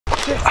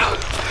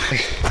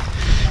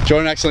shit.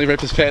 Jordan accidentally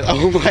ripped his pants.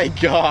 Oh my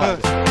god.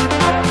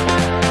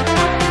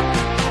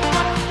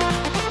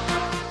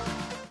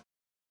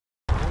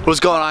 What's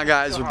going on,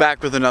 guys? We're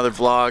back with another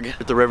vlog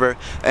at the river,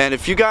 and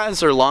if you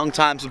guys are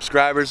longtime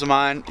subscribers of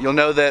mine, you'll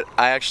know that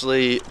I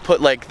actually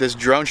put like this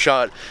drone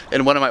shot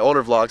in one of my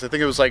older vlogs. I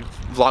think it was like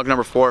vlog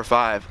number 4 or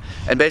 5,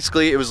 and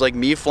basically it was like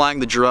me flying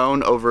the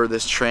drone over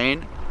this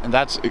train, and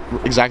that's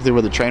exactly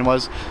where the train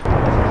was.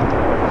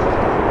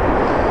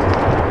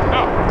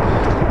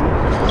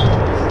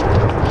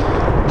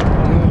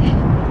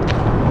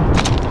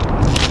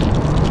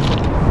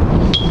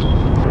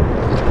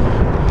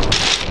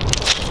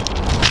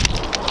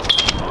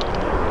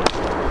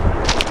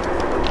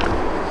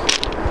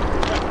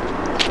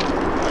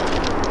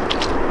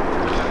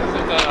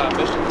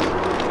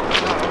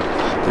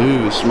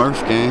 Ooh,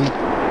 Smurf gang.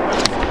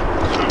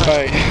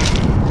 Alright.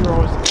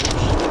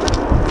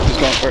 Who's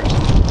going first?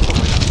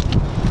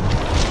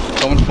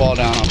 Someone fall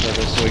down on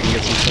purpose so we can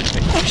get some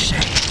clickbait. Oh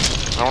shit!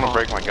 I don't want to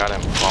break my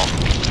goddamn phone.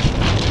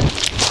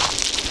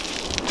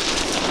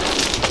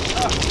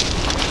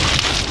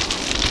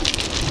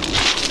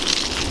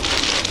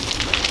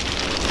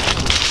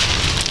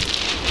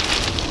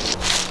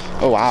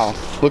 Oh wow.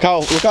 Look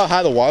how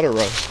high the water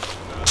rose.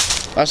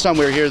 Last time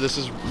we were here, this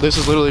is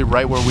literally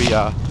right where we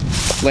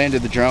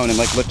landed the drone and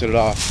like lifted it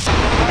off.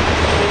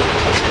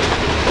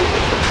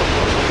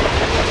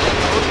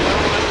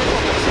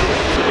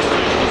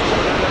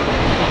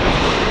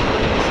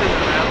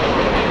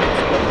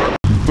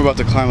 We're about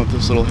to climb up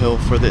this little hill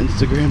for the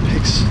Instagram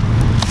pics,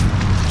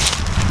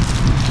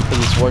 because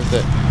it's worth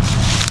it.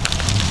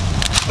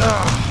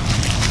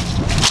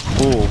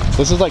 Ooh,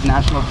 this is like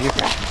National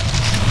Geographic.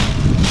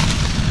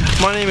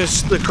 My name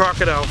is the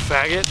Crocodile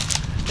Faggot,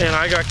 and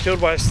I got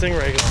killed by a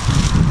stingray.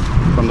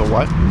 From the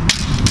what?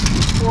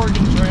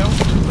 Oregon Trail.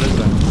 What is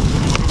that?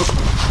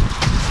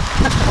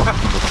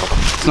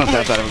 It's not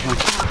that bad of a fun.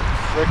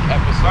 Sick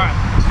episode. Alright,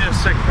 let's get a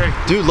sick pic.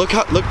 Dude, look,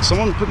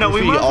 someone put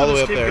graffiti all the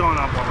way up there. Going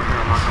up over here,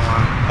 I'm not gonna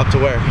lie. Up to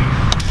where?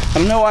 I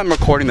don't know why I'm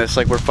recording this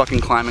like we're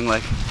fucking climbing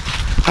like,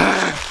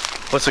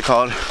 what's it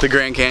called? The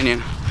Grand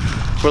Canyon.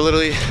 We're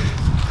literally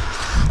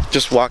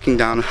just walking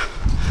down a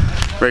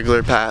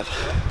regular path.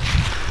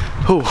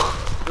 Whew.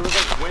 There was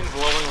like wind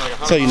blowing like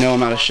That's how you know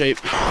I'm out of shape.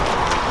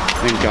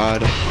 Thank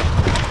God.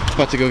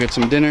 About to go get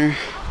some dinner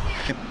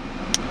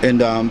and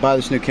buy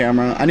this new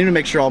camera. I need to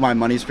make sure all my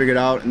money's figured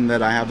out and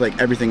that I have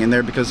like everything in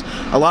there, because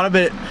a lot of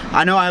it,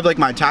 I know I have like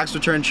my tax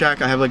return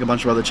check, I have like a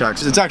bunch of other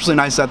checks. It's actually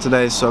nice out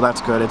today, so that's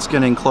good. It's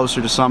getting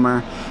closer to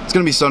summer. It's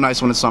gonna be so nice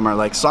when it's summer.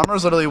 Like summer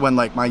is literally when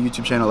like my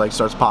YouTube channel like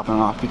starts popping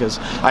off, because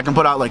I can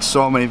put out like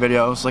so many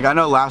videos. Like I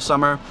know last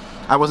summer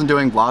I wasn't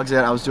doing vlogs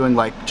yet, I was doing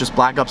like just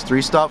Black Ops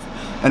 3 stuff,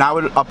 and I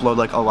would upload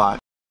like a lot.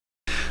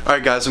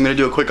 Alright guys, I'm gonna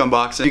do a quick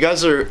unboxing.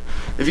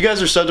 If you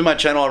guys are subbed to my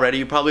channel already,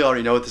 you probably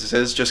already know what this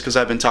is, just because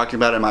I've been talking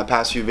about it in my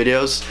past few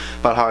videos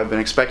about how I've been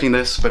expecting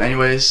this. But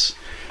anyways,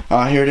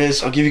 here it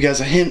is. I'll give you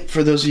guys a hint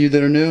for those of you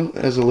that are new.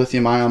 It has a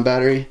lithium-ion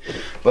battery.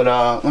 But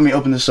let me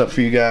open this up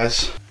for you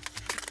guys.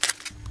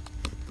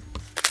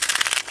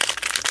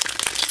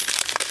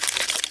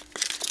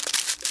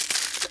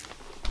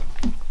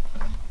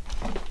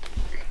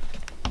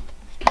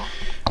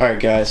 Alright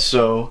guys,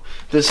 so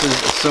this is a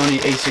Sony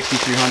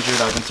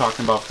a6300 I've been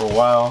talking about for a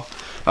while.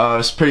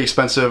 It's pretty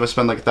expensive. I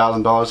spent like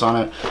 $1,000 on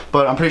it,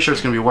 but I'm pretty sure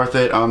it's gonna be worth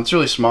it. It's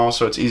really small,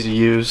 so it's easy to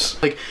use.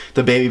 Like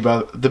the baby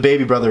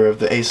brother of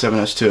the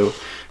A7S II,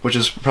 which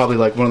is probably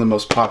like one of the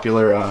most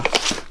popular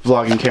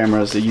vlogging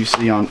cameras that you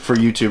see for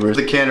YouTubers.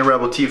 The Canon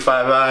Rebel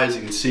T5i, as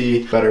you can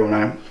see better when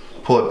I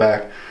pull it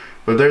back,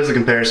 but there's a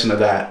comparison to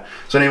that.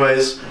 So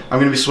anyways, I'm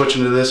gonna be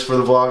switching to this for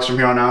the vlogs from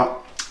here on out.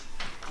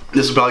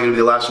 This is probably going to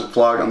be the last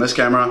vlog on this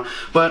camera,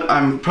 but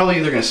I'm probably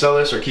either going to sell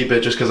this or keep it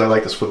just because I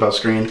like this flip out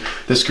screen.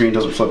 This screen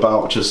doesn't flip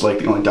out, which is like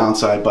the only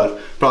downside, but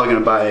probably going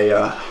to buy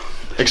a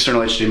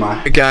external HDMI.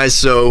 Alright guys,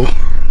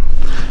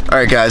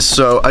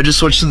 so I just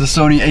switched to the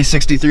Sony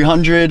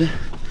a6300,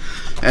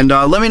 and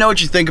let me know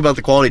what you think about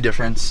the quality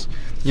difference.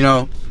 You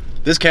know,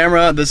 this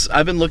camera,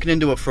 I've been looking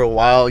into it for a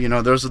while. You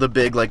know, there's the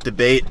big like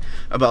debate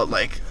about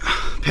like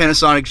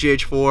Panasonic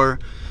GH4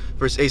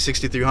 versus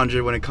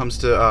a6300 when it comes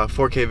to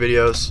 4K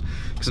videos,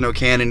 because I know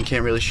Canon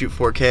can't really shoot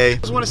 4K. I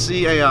just want to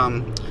see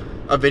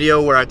a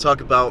video where I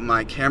talk about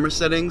my camera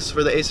settings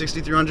for the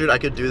a6300. I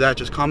could do that.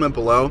 Just comment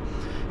below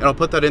and I'll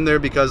put that in there,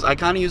 because I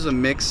kind of use a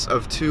mix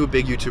of two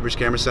big YouTubers'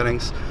 camera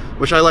settings,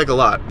 which I like a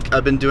lot.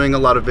 I've been doing a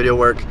lot of video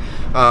work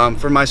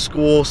for my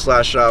school /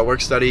 work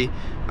study.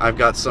 I've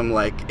got some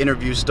like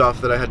interview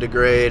stuff that I had to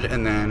grade,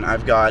 and then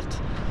I've got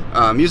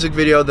music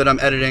video that I'm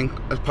editing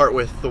apart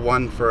with the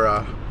one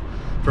for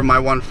my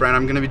one friend.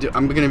 I'm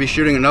gonna be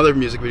shooting another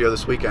music video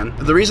this weekend.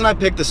 The reason I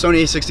picked the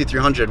Sony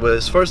a6300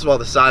 was, first of all,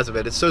 the size of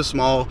it. It's so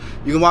small.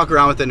 You can walk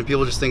around with it and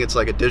people just think it's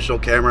like a digital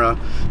camera,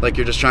 like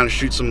you're just trying to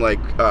shoot some like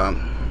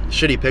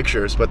shitty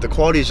pictures, but the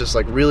quality is just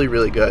like really,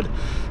 really good.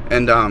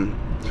 And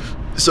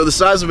so the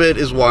size of it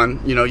is one,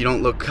 you know, you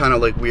don't look kind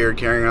of like weird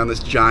carrying around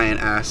this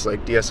giant ass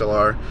like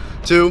DSLR.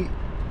 Two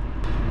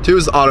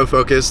is the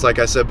autofocus. Like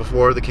I said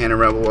before, the Canon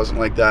Rebel wasn't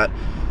like that.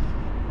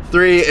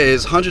 3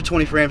 is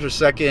 120 frames per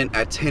second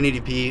at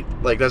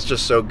 1080p. Like, that's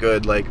just so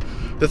good. Like,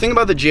 the thing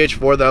about the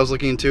GH4 that I was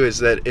looking into is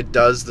that it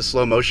does the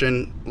slow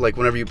motion, like,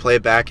 whenever you play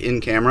it back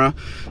in camera.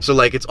 So,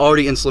 like, it's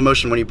already in slow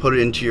motion when you put it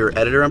into your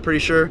editor, I'm pretty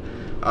sure.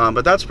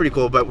 But that's pretty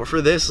cool. But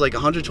for this, like,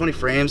 120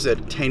 frames at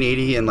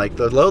 1080, and, like,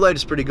 the low light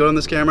is pretty good on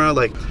this camera.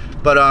 Like,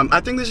 but I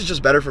think this is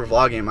just better for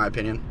vlogging, in my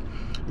opinion.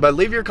 But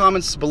leave your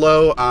comments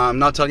below. I'm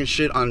not talking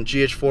shit on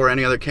GH4 or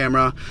any other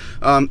camera.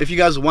 If you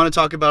guys want to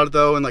talk about it,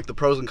 though, and, like, the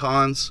pros and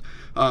cons,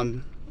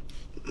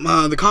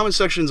 the comment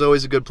section is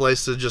always a good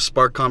place to just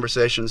spark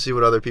conversation, see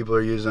what other people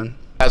are using.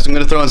 Guys, I'm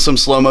going to throw in some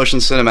slow motion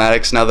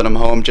cinematics now that I'm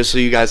home, just so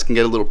you guys can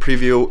get a little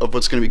preview of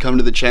what's going to be coming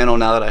to the channel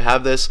now that I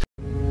have this.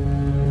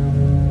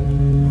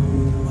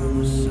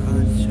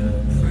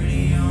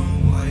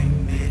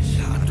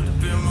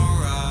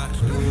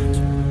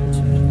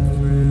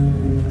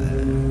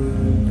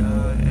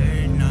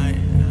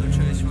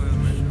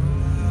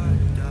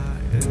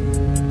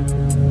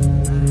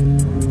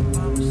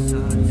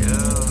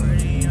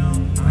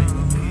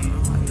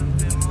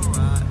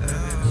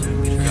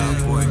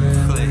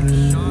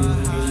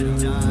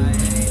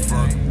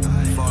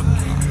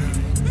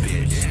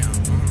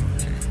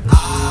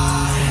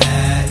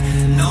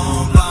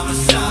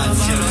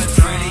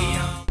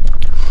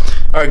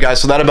 Alright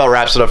guys, so that about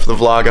wraps it up for the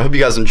vlog. I hope you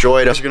guys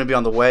enjoyed. There's going to be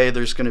on the way.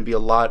 There's going to be a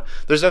lot.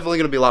 There's definitely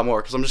going to be a lot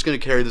more because I'm just going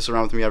to carry this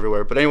around with me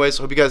everywhere. But anyways,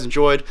 I hope you guys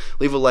enjoyed.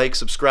 Leave a like,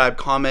 subscribe,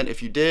 comment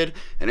if you did.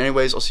 And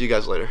anyways, I'll see you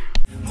guys later.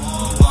 More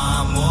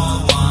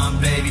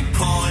wine, baby,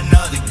 pour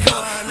another cup.